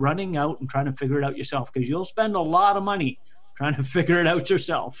to just running out and trying to figure it out yourself, because you'll spend a lot of money trying to figure it out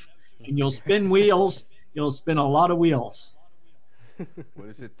yourself, and you'll spin wheels. You'll spin a lot of wheels. What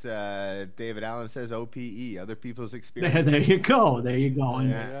is it? David Allen says OPE, other people's experience. There you go.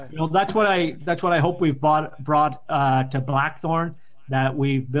 And, you know, that's what I hope we've brought to Blackthorn. That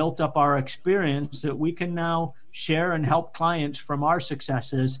we've built up our experience that we can now share and help clients from our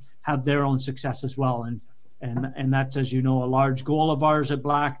successes have their own success as well. And that's, as you know, a large goal of ours at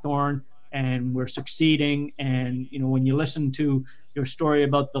Blackthorn, and we're succeeding. And, you know, when you listen to your story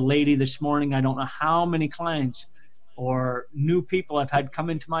about the lady this morning, I don't know how many clients or new people I've had come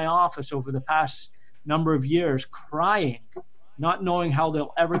into my office over the past number of years crying, not knowing how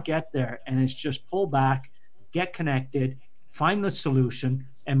they'll ever get there. And it's just pull back, get connected, find the solution,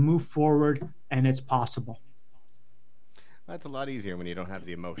 and move forward, and it's possible. That's a lot easier when you don't have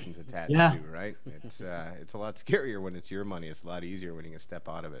the emotions attached Yeah. to, right? It's a lot scarier when it's your money. It's a lot easier when you can step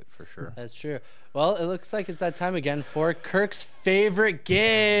out of it, for sure. That's true. Well, it looks like it's that time again for Kirk's favorite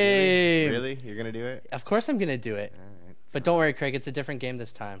game. Really? You're going to do it? Of course I'm going to do it. All right. But don't worry, Craig, it's a different game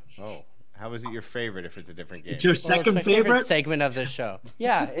this time. Oh, how is it your favorite if it's a different game? It's your Well, second it's my favorite favorite? segment of the show.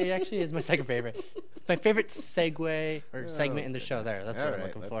 Yeah, it actually is my second favorite. My favorite segue or segment in the show there. That's what I'm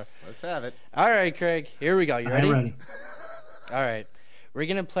looking for. Let's have it. All right, Craig. Here we go. You ready? I'm ready. All right. We're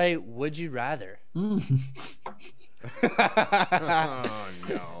going to play Would You Rather. Oh,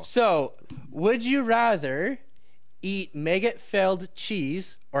 no. So, would you rather eat maggot-filled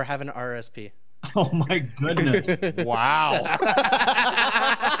cheese or have an RSP? Oh, my goodness. Wow.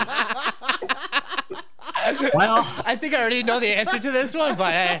 Well, I think I already know the answer to this one,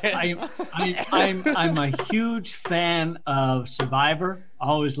 but I'm a huge fan of Survivor. I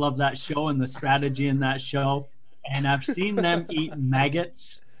always love that show and the strategy in that show. And I've seen them eat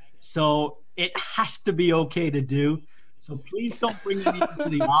maggots. So it has to be okay to do. So please don't bring me into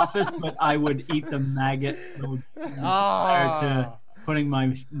the office, but I would eat the maggot prior to putting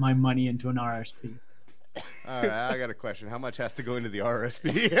my money into an RSP. All right, I got a question. How much has to go into the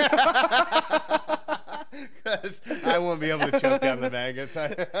RSP? Because I won't be able to choke down the maggots. I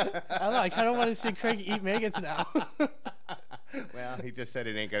don't know. I kind of want to see Craig eat maggots now. Well, he just said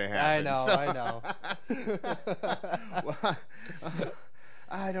it ain't going to happen. I know. Well,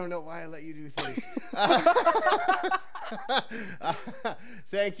 I don't know why I let you do things.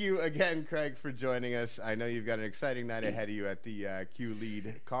 Thank you again, Craig, for joining us. I know you've got an exciting night ahead of you at the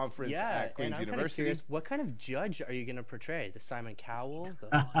Q-Lead conference at Queen's and I'm University. Curious, what kind of judge are you going to portray? The Simon Cowell, the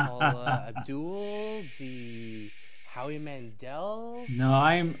Paula Abdul, the Howie Mandel? No,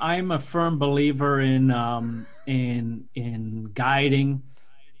 I'm a firm believer in guiding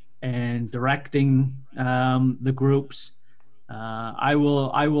and directing the groups. I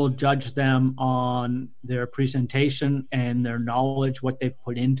will judge them on their presentation and their knowledge, what they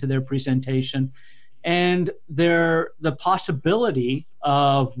put into their presentation, and the possibility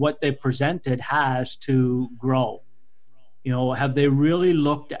of what they presented has to grow. You know, have they really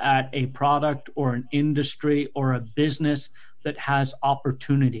looked at a product or an industry or a business that has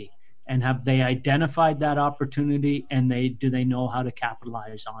opportunity? And have they identified that opportunity, and do they know how to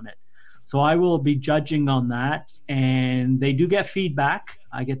capitalize on it? So I will be judging on that, and they do get feedback.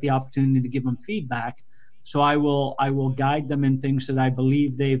 I get the opportunity to give them feedback. So I will guide them in things that I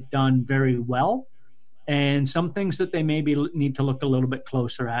believe they've done very well, and some things that they maybe need to look a little bit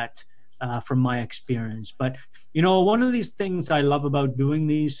closer at from my experience. But, you know, one of these things I love about doing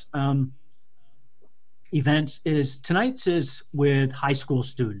these events is tonight's is with high school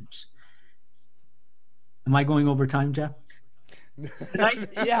students. Am I going over time, Jeff?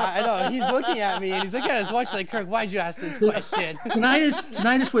 Yeah, I know. He's looking at me and he's looking at his watch like, Kirk, why'd you ask this question? Tonight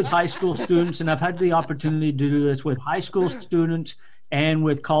is with high school students, and I've had the opportunity to do this with high school students and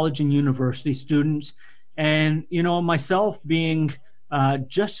with college and university students. And, you know, myself being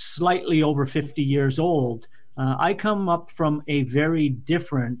just slightly over 50 years old, I come up from a very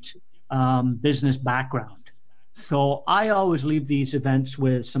different business background. So I always leave these events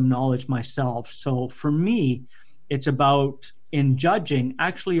with some knowledge myself. So for me, it's about, in judging,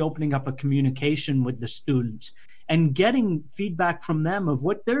 actually opening up a communication with the students and getting feedback from them of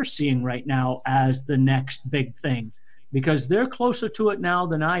what they're seeing right now as the next big thing, because they're closer to it now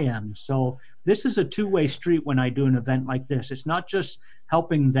than I am. So this is a two-way street when I do an event like this. It's not just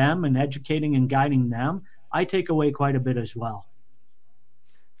helping them and educating and guiding them. I take away quite a bit as well.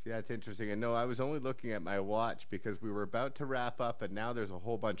 See, that's interesting. And no, I was only looking at my watch because we were about to wrap up, and now there's a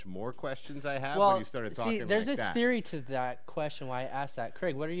whole bunch more questions I have when you started talking like that. There's a theory to that question why I asked that.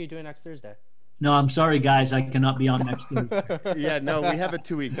 Craig, what are you doing next Thursday? No, I'm sorry, guys. I cannot be on next Thursday. Yeah, no, we have a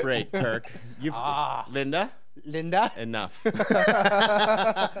 2-week break, Kirk. Linda? Enough.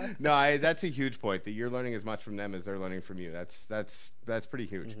 No, that's a huge point, that you're learning as much from them as they're learning from you. That's pretty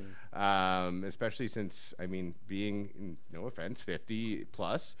huge. Mm-hmm. Especially since, I mean, being, no offense, 50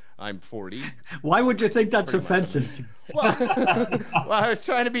 plus, I'm 40. Why would you think that's offensive? Well, I was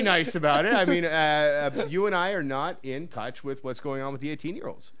trying to be nice about it. I mean, you and I are not in touch with what's going on with the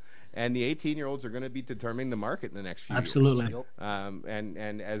 18-year-olds. And the 18-year-olds are going to be determining the market in the next few years. Absolutely.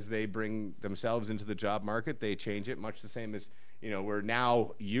 And as they bring themselves into the job market, they change it, much the same as, you know, we're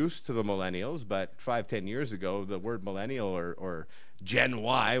now used to the millennials, but 5-10 years ago, the word millennial or Gen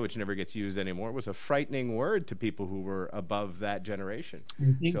Y, which never gets used anymore, was a frightening word to people who were above that generation.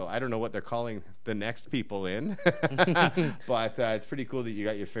 Mm-hmm. So I don't know what they're calling the next people in, but it's pretty cool that you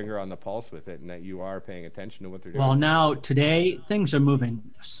got your finger on the pulse with it and that you are paying attention to what they're doing. Well, now today things are moving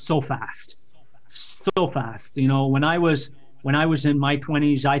so fast. You know, when I was in my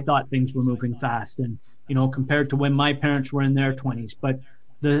 20s, I thought things were moving fast, and, you know, compared to when my parents were in their 20s, but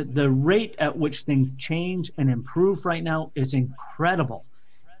the rate at which things change and improve right now is incredible.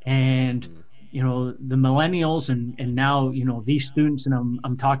 And, you know, the millennials and now, you know, these students and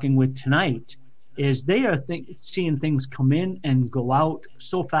I'm talking with tonight, is they are seeing things come in and go out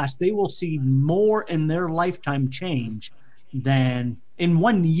so fast. They will see more in their lifetime change than in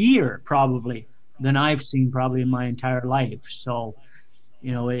 1 year, probably, than I've seen probably in my entire life. So,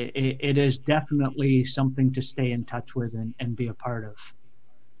 you know, it is definitely something to stay in touch with and be a part of.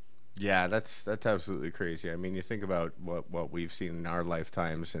 Yeah, that's absolutely crazy. I mean, you think about what we've seen in our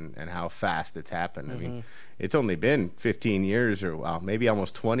lifetimes and how fast it's happened. Mm-hmm. I mean, it's only been 15 years or, well, maybe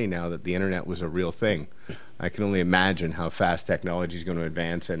almost 20 now that the internet was a real thing. I can only imagine how fast technology is going to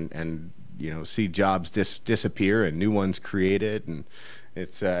advance and you know, see jobs disappear and new ones created, and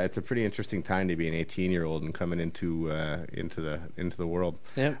it's a pretty interesting time to be an 18-year-old and coming into the world.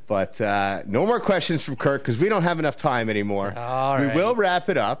 Yep. But no more questions from Kirk because we don't have enough time anymore. All right. We will wrap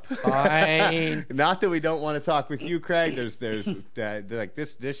it up. Fine. Not that we don't want to talk with you, Craig. There's like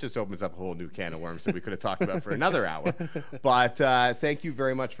this just opens up a whole new can of worms that we could have talked about for another hour. But thank you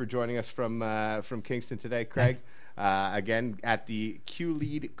very much for joining us from Kingston today, Craig. Again, at the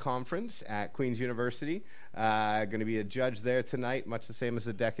QLEAD conference at Queen's University. Going to be a judge there tonight, much the same as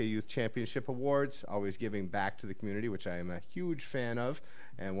the DECA Youth Championship Awards, always giving back to the community, which I am a huge fan of,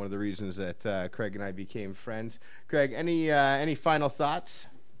 and one of the reasons that Craig and I became friends. Craig, any final thoughts?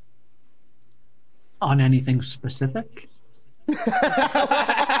 On anything specific?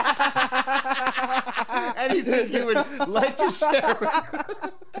 Anything you would like to share?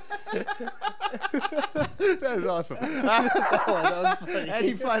 That is awesome. That was funny.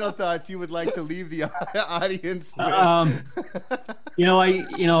 Any final thoughts you would like to leave the audience with?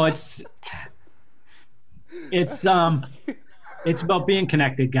 It's about being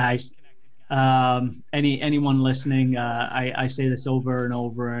connected, guys. Anyone listening, I say this over and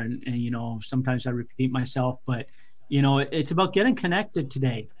over, and sometimes I repeat myself, but it's about getting connected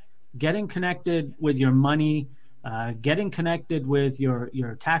today, getting connected with your money, getting connected with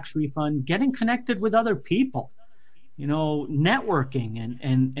your tax refund, getting connected with other people, networking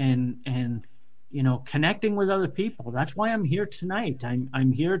and connecting with other people. That's why I'm here tonight.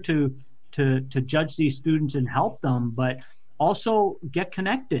 I'm here to judge these students and help them, but also get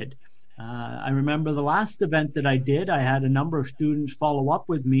connected. I remember the last event that I did, I had a number of students follow up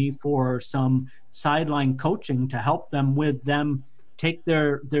with me for some sideline coaching to help them take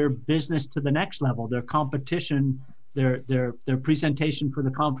their business to the next level, their competition, their presentation for the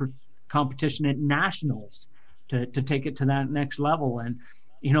competition at nationals to take it to that next level. And,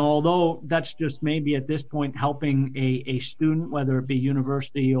 although that's just maybe at this point helping a student, whether it be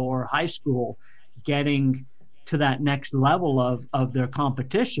university or high school, getting to that next level of their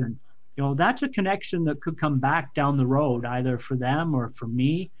competition, that's a connection that could come back down the road, either for them or for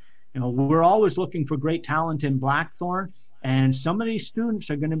me. We're always looking for great talent in Blackthorn, and some of these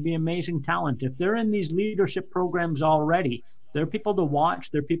students are going to be amazing talent. If they're in these leadership programs already, they're people to watch,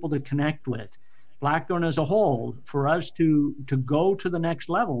 they're people to connect with. Blackthorn as a whole, for us to go to the next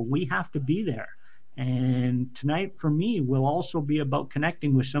level, we have to be there. And tonight, for me, will also be about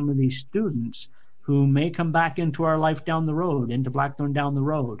connecting with some of these students who may come back into our life down the road, into Blackthorn down the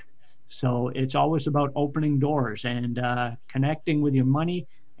road. So it's always about opening doors and connecting with your money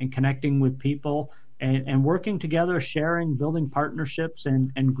and connecting with people and working together, sharing, building partnerships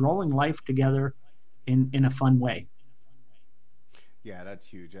and growing life together in a fun way. Yeah, that's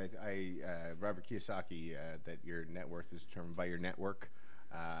huge. Robert Kiyosaki, that your net worth is determined by your network.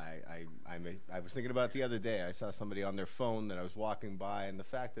 I was thinking about it the other day. I saw somebody on their phone that I was walking by, and the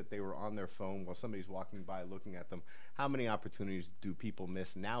fact that they were on their phone while somebody's walking by looking at them. How many opportunities do people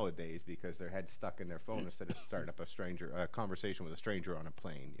miss nowadays because their head's stuck in their phone instead of starting up a conversation with a stranger on a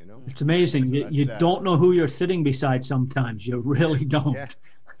plane? It's amazing. You don't know who you're sitting beside sometimes. You really don't.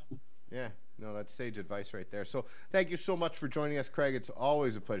 Yeah. No, that's sage advice right there. So thank you so much for joining us, Craig. It's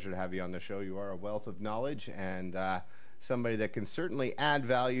always a pleasure to have you on the show. You are a wealth of knowledge and somebody that can certainly add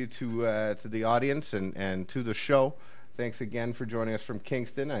value to the audience and to the show. Thanks again for joining us from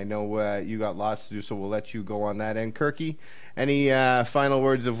Kingston. I know you got lots to do, so we'll let you go on that end. Kirky, any final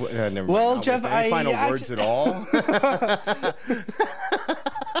words of never well, mind, Jeff, any final words at all?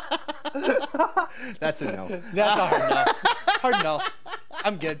 That's a no. That's a hard no. Hard no.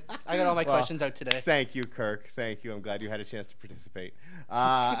 I'm good. I got all my questions out today. Thank you, Kirk. Thank you. I'm glad you had a chance to participate.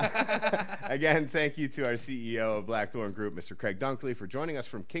 Again, thank you to our CEO of Blackthorn Group, Mr. Craig Dunkley, for joining us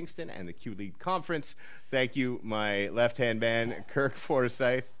from Kingston and the Q-Lead Conference. Thank you, my left-hand man, Kirk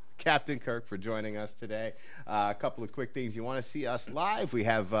Forsyth. Captain Kirk, for joining us today. A couple of quick things. You want to see us live? We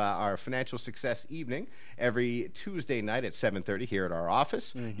have our Financial Success Evening every Tuesday night at 7:30 here at our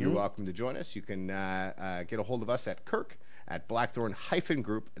office. You're welcome to join us. You can get a hold of us at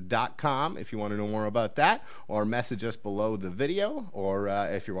kirk@blackthorn-group.com if you want to know more about that, or message us below the video, or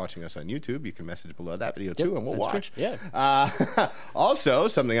if you're watching us on YouTube, you can message below that video too, and we'll watch. True. Yeah. Also,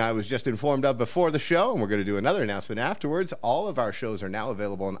 something I was just informed of before the show, and we're going to do another announcement afterwards, all of our shows are now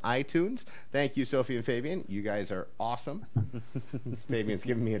available on iTunes. Thank you, Sophie and Fabian. You guys are awesome. Fabian's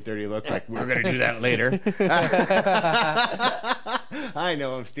giving me a dirty look like we're going to do that later. I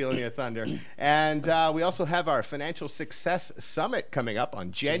know I'm stealing your thunder. And we also have our Financial Success Summit coming up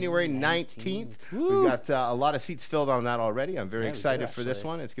on January 19th. We've got a lot of seats filled on that already. I'm very excited for this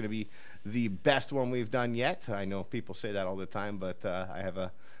one. It's going to be the best one we've done yet. I know people say that all the time, but I have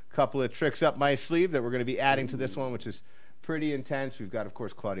a couple of tricks up my sleeve that we're going to be adding to this one, which is pretty intense. We've got, of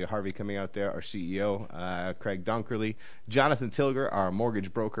course, Claudia Harvey coming out there, our CEO, Craig Dunkerley, Jonathan Tilger, our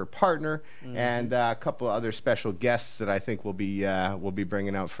mortgage broker partner, and a couple of other special guests that I think we'll be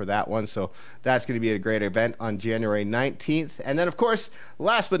bringing out for that one. So that's going to be a great event on January 19th. And then, of course,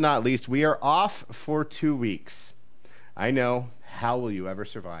 last but not least, we are off for 2 weeks. I know. How will you ever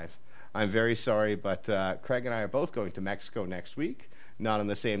survive? I'm very sorry, but Craig and I are both going to Mexico next week. not on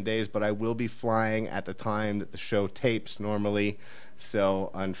the same days, but I will be flying at the time that the show tapes normally. So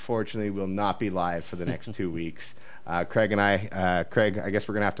unfortunately, we'll not be live for the next 2 weeks. Craig, I guess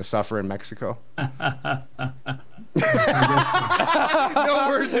we're going to have to suffer in Mexico. No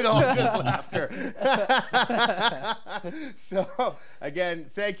words at all, just laughter. So,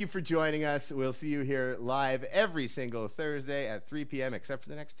 again, thank you for joining us. We'll see you here live every single Thursday at 3 p.m., except for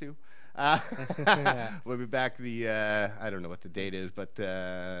the next two. We'll be back I don't know what the date is, but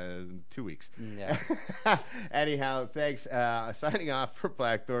 2 weeks. Yeah. Anyhow, thanks. Signing off for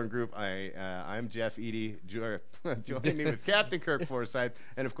Blackthorn Group, I'm Jeff Eady. Joining me was Captain Kirk Forsyth,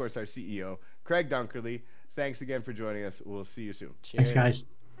 and of course our CEO, Craig Dunkerley. Thanks again for joining us. We'll see you soon. Thanks, guys.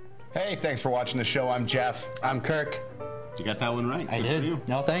 Hey, thanks for watching the show. I'm Jeff. I'm Kirk. You got that one right. I Good did. for you.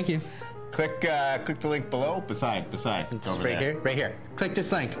 No, thank you. Click the link below. Beside. It's over right there. here. Right here. Click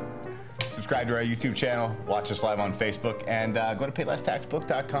this link. Subscribe to our YouTube channel. Watch us live on Facebook. And go to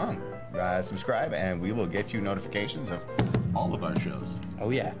paylesstaxbook.com. Subscribe, and we will get you notifications of all of our shows.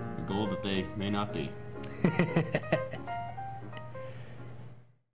 Oh, yeah. The goal that they may not be.